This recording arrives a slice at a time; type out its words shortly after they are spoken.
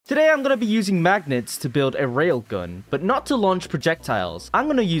Today I'm going to be using magnets to build a railgun, but not to launch projectiles. I'm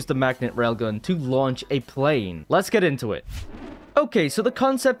going to use the magnet railgun to launch a plane. Let's get into it. Okay, so the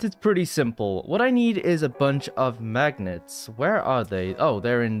concept is pretty simple. What I need is a bunch of magnets. Where are they? Oh,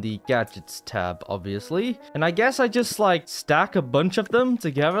 they're in the gadgets tab, obviously. And I guess I just like stack a bunch of them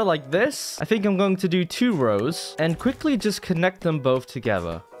together like this. I think I'm going to do 2 rows and quickly just connect them both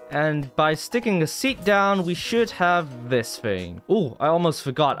together. And by sticking a seat down, we should have this thing. Oh, I almost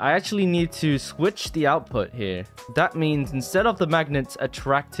forgot. I actually need to switch the output here. That means instead of the magnets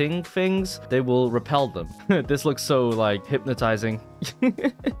attracting things, they will repel them. This looks so, like, hypnotizing.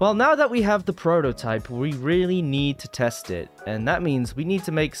 Well, now that we have the prototype, we really need to test it. And that means we need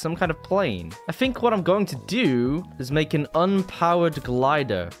to make some kind of plane. I think what I'm going to do is make an unpowered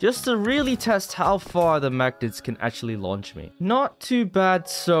glider, just to really test how far the magnets can actually launch me. Not too bad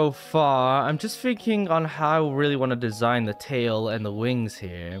so far. I'm just thinking on how I really want to design the tail and the wings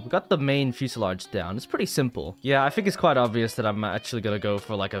here. We got the main fuselage down. It's pretty simple. Yeah, I think it's quite obvious that I'm actually going to go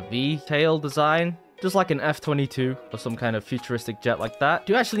for like a V-tail design. Just like an F-22 or some kind of futuristic jet like that.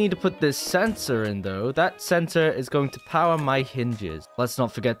 Do actually need to put this sensor in though. That sensor is going to power my hinges. Let's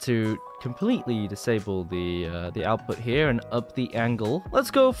not forget to completely disable the output here and up the angle. Let's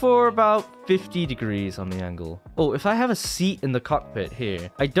go for about 50 degrees on the angle. Oh, if I have a seat in the cockpit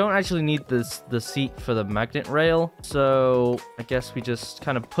here, I don't actually need the seat for the magnet rail. So I guess we just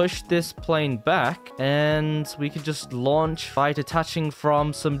kind of push this plane back and we can just launch by detaching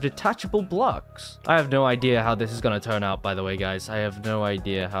from some detachable blocks. I have no idea how this is going to turn out, by the way, guys. I have no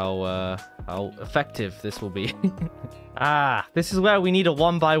idea how effective this will be. This is where we need a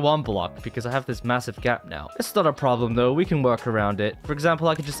 1x1 block because I have this massive gap now. It's not a problem though, we can work around it. For example,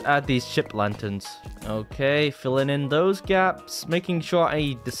 I could just add these ship lanterns. Okay, filling in those gaps, making sure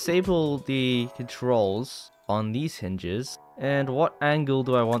I disable the controls on these hinges. And what angle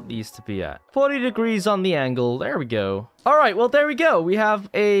do I want these to be at? 40 degrees on the angle. There we go. All right, well, there we go. We have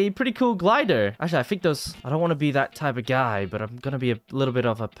a pretty cool glider. Actually, I think those... I don't want to be that type of guy, but I'm going to be a little bit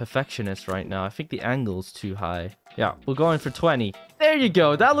of a perfectionist right now. I think the angle's too high. Yeah, we're going for 20. There you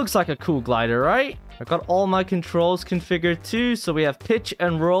go. That looks like a cool glider, right? I got all my controls configured too, so we have pitch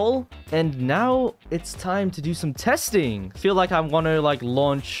and roll. And now it's time to do some testing. I feel like I want to like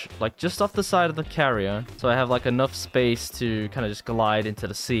launch like just off the side of the carrier, so I have like enough space to kind of just glide into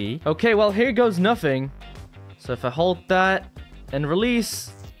the sea. Okay, well, here goes nothing. So if I hold that and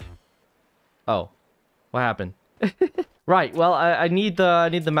release... Oh, what happened? Right, well, I need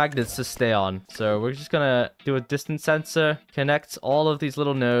the magnets to stay on. So we're just gonna do a distance sensor, connect all of these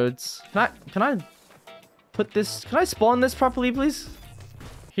little nodes. Can I put this... Can I spawn this properly, please?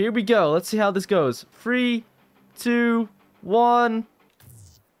 Here we go. Let's see how this goes. 3, 2, 1.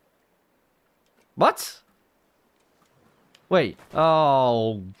 What? Wait.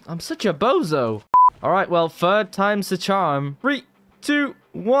 Oh, I'm such a bozo. All right, well, third time's the charm. 3, 2,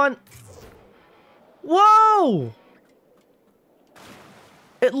 1. Whoa!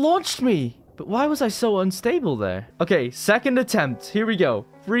 It launched me. But why was I so unstable there? Okay, second attempt. Here we go.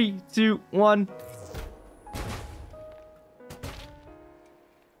 3, 2, 1.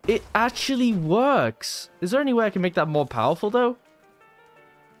 It actually works. Is there any way I can make that more powerful, though?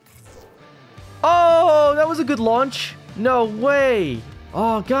 Oh, that was a good launch. No way.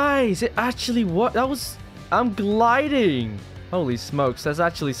 Oh, guys, it actually worked. I'm gliding. Holy smokes, that's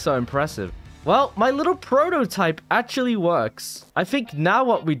actually so impressive. Well, my little prototype actually works. I think now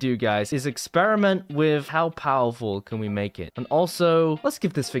what we do, guys, is experiment with how powerful can we make it. And also, let's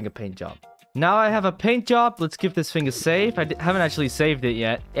give this thing a paint job. Now I have a paint job. Let's give this thing a save. I haven't actually saved it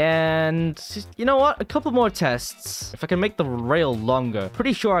yet. And just, you know what? A couple more tests. If I can make the rail longer,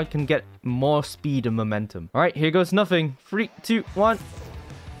 pretty sure I can get more speed and momentum. All right, here goes nothing. 3, 2, 1.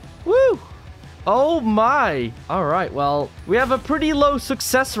 Woo! Oh my! All right, well, we have a pretty low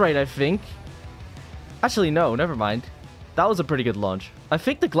success rate, I think. Actually, no, never mind. That was a pretty good launch. I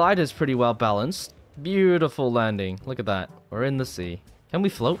think the glider is pretty well balanced. Beautiful landing. Look at that. We're in the sea. Can we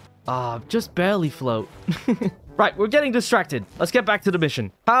float? Just barely float. Right, we're getting distracted. Let's get back to the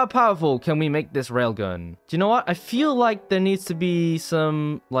mission. How powerful can we make this railgun? Do you know what? I feel like there needs to be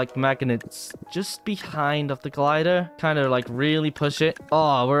some, like, magnets just behind of the glider. Kind of, like, really push it.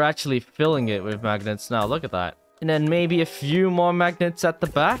 Oh, we're actually filling it with magnets now. Look at that. And then maybe a few more magnets at the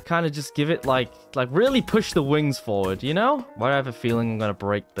back. Kind of just give it, like really push the wings forward, you know? Why do I have a feeling I'm gonna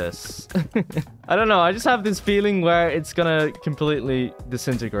break this? I don't know. I just have this feeling where it's gonna completely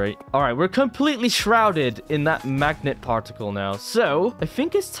disintegrate. All right, we're completely shrouded in that magnet particle now. So, I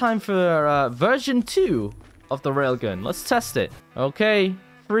think it's time for version 2 of the railgun. Let's test it. Okay,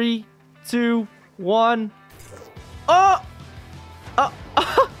 3, 2, 1. Oh!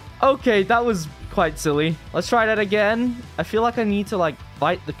 Okay, that was quite silly. Let's try that again. I feel like I need to, like,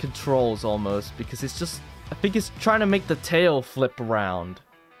 bite the controls almost because it's just... I think it's trying to make the tail flip around.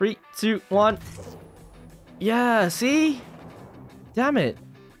 3, 2, 1. Yeah, see? Damn it.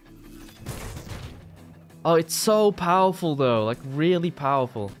 Oh, it's so powerful, though. Like, really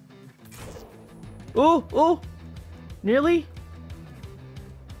powerful. Oh, oh. Nearly?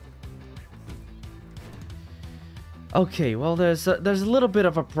 Okay, well, there's a little bit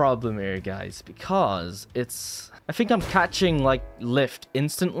of a problem here, guys, because it's... I think I'm catching, like, lift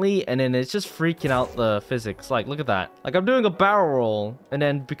instantly, and then it's just freaking out the physics. Like, look at that. Like, I'm doing a barrel roll, and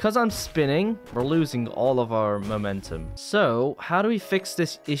then because I'm spinning, we're losing all of our momentum. So, how do we fix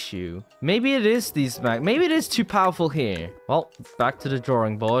this issue? Maybe it is maybe it is too powerful here. Well, back to the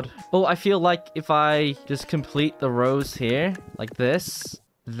drawing board. Oh, I feel like if I just complete the rows here, like this,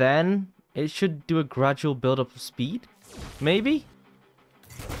 then... it should do a gradual build-up of speed? Maybe?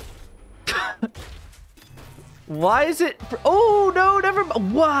 Why is it... oh, no, never...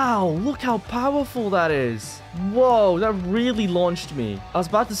 wow, look how powerful that is. Whoa, that really launched me. I was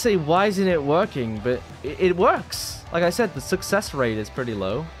about to say, why isn't it working? But it works. Like I said, the success rate is pretty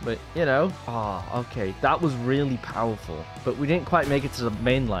low. But, you know... ah, okay, that was really powerful. But we didn't quite make it to the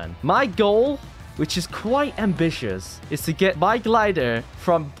mainland. My goal... which is quite ambitious, is to get my glider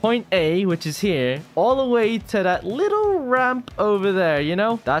from point A, which is here, all the way to that little ramp over there, you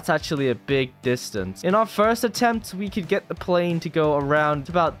know? That's actually a big distance. In our first attempt, we could get the plane to go around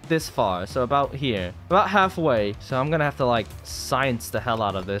about this far, so about here. About halfway. So I'm gonna have to, like, science the hell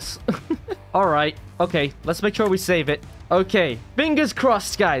out of this. Alright, okay, let's make sure we save it. Okay, fingers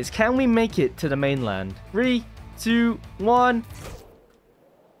crossed, guys. Can we make it to the mainland? 3, 2, 1...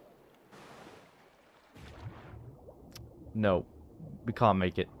 no, we can't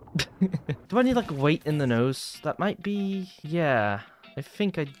make it. Do I need, like, weight in the nose? That might be... yeah, I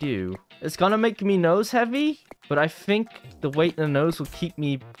think I do. It's gonna make me nose heavy, but I think the weight in the nose will keep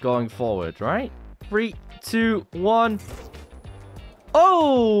me going forward, right? 3, 2, 1.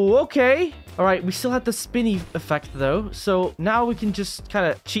 Oh, okay. All right, we still had the spinny effect, though. So now we can just kind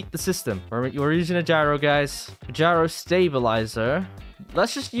of cheat the system. We're using a gyro, guys. A gyro stabilizer.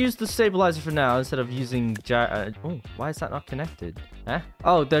 Let's just use the stabilizer for now instead of using oh, why is that not connected? Huh?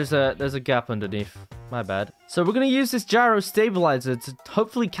 Oh, there's a gap underneath. My bad. So we're gonna use this gyro stabilizer to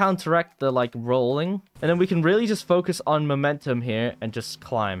hopefully counteract the, like, rolling. And then we can really just focus on momentum here and just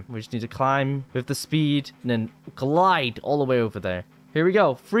climb. We just need to climb with the speed and then glide all the way over there. Here we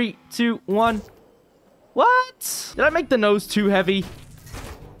go. 3, 2, 1. What? Did I make the nose too heavy?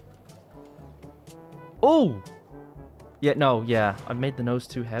 Oh! Yeah, no, yeah. I made the nose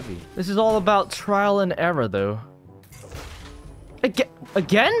too heavy. This is all about trial and error, though.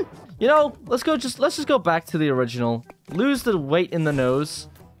 Again? You know, let's just go back to the original. Lose the weight in the nose.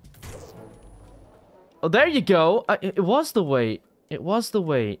 Oh, there you go. It was the weight. It was the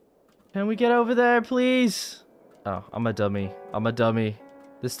weight. Can we get over there, please? Oh, I'm a dummy. I'm a dummy.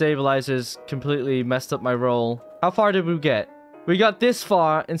 The stabilizers completely messed up my roll. How far did we get? We got this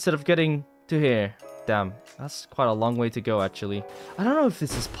far instead of getting to here. Damn, that's quite a long way to go, actually. I don't know if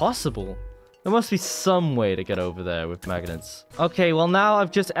this is possible. There must be some way to get over there with magnets. Okay, well, now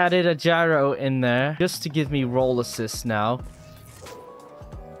I've just added a gyro in there just to give me roll assist now.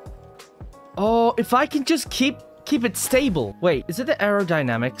 Oh, if I can just keep it stable. Wait, is it the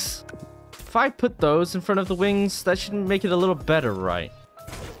aerodynamics? If I put those in front of the wings, that should make it a little better, right?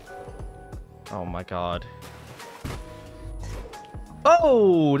 Oh my god.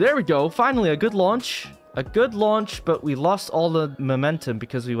 Oh, there we go. Finally, a good launch. A good launch, but we lost all the momentum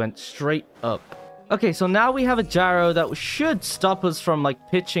because we went straight up. Okay, so now we have a gyro that should stop us from, like,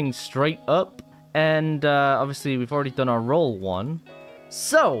 pitching straight up. And obviously, we've already done our roll one.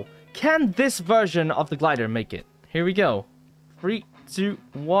 So, can this version of the glider make it? Here we go. 3, 2,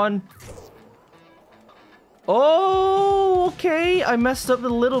 1. Oh, okay. I messed up a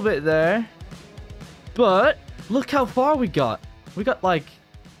little bit there. But look how far we got. We got, like,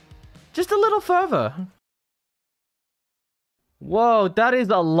 just a little further. Whoa, that is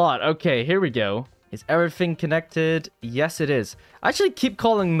a lot. Okay, here we go. Is everything connected? Yes, it is. I actually keep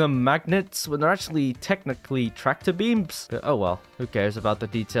calling them magnets when they're actually technically tractor beams. Oh, well. Who cares about the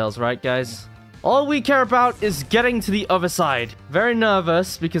details, right, guys? All we care about is getting to the other side. Very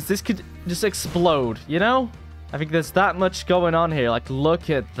nervous because this could just explode, you know? I think there's that much going on here. Like, look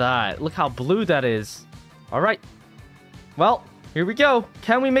at that. Look how blue that is. All right. Well, here we go.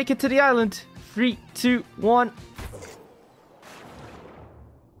 Can we make it to the island? 3, 2, 1.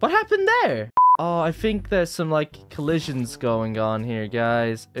 What happened there? Oh, I think there's some, like, collisions going on here,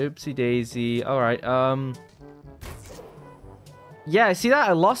 guys. Oopsie daisy. All right, Yeah, see that?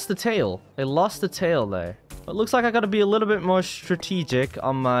 I lost the tail. I lost the tail there. It looks like I gotta be a little bit more strategic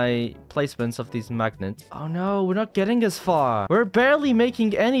on my placements of these magnets. Oh no, we're not getting as far. We're barely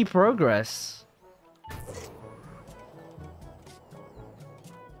making any progress.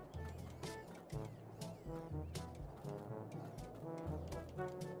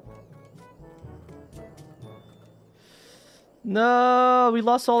 No, we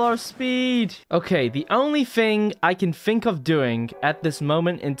lost all our speed. Okay, the only thing I can think of doing at this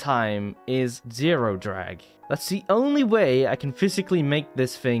moment in time is zero drag. That's the only way I can physically make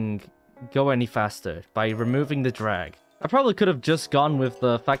this thing go any faster, by removing the drag. I probably could have just gone with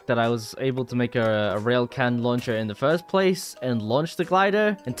the fact that I was able to make a railgun launcher in the first place and launch the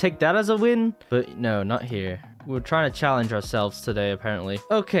glider and take that as a win, but no, not here. We're trying to challenge ourselves today, apparently.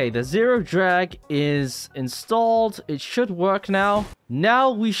 Okay, the zero drag is installed. It should work now. Now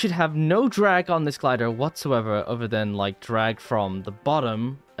we should have no drag on this glider whatsoever, other than like drag from the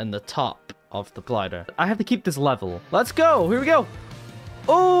bottom and the top of the glider. I have to keep this level. Let's go. Here we go.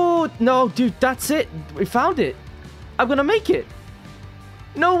 Oh, no, dude, that's it. We found it. I'm gonna make it.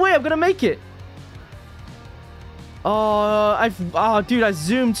 No way, I'm gonna make it. Oh, dude, I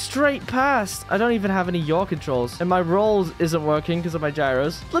zoomed straight past. I don't even have any yaw controls. And my roll isn't working because of my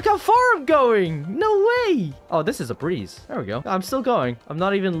gyros. Look how far I'm going. No way. Oh, this is a breeze. There we go. I'm still going. I'm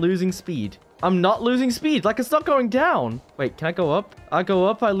not even losing speed. I'm not losing speed. Like, it's not going down. Wait, can I go up? I go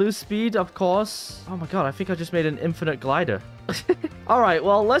up, I lose speed, of course. Oh my god, I think I just made an infinite glider. Alright,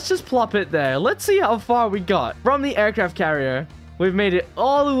 well, let's just plop it there. Let's see how far we got. From the aircraft carrier, we've made it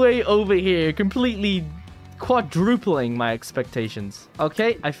all the way over here, completely quadrupling my expectations.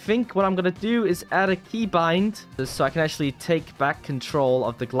 Okay, I think what I'm gonna do is add a keybind so I can actually take back control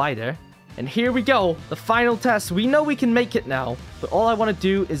of the glider. And here we go, the final test. We know we can make it now, but all I want to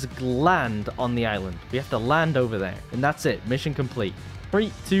do is land on the island. We have to land over there, and that's it. Mission complete. 3,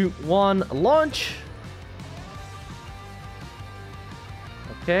 2, 1, launch.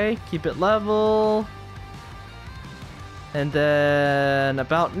 Okay, keep it level. And then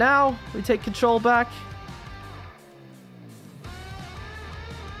about now, we take control back.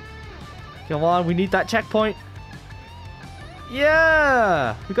 Come on, we need that checkpoint.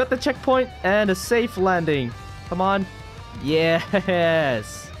 Yeah! We got the checkpoint and a safe landing. Come on.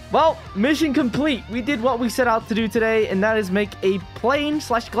 Yes! Well, mission complete. We did what we set out to do today, and that is make a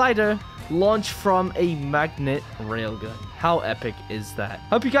plane/glider launch from a magnet railgun. How epic is that?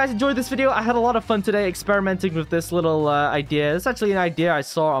 Hope you guys enjoyed this video. I had a lot of fun today experimenting with this little idea. It's actually an idea I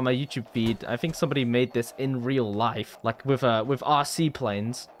saw on my YouTube feed. I think somebody made this in real life, like with RC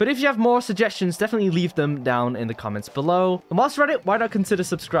planes. But if you have more suggestions, definitely leave them down in the comments below. And whilst you're at it, why not consider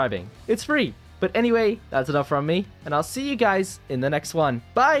subscribing? It's free. But anyway, that's enough from me, and I'll see you guys in the next one.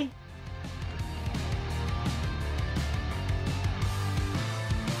 Bye!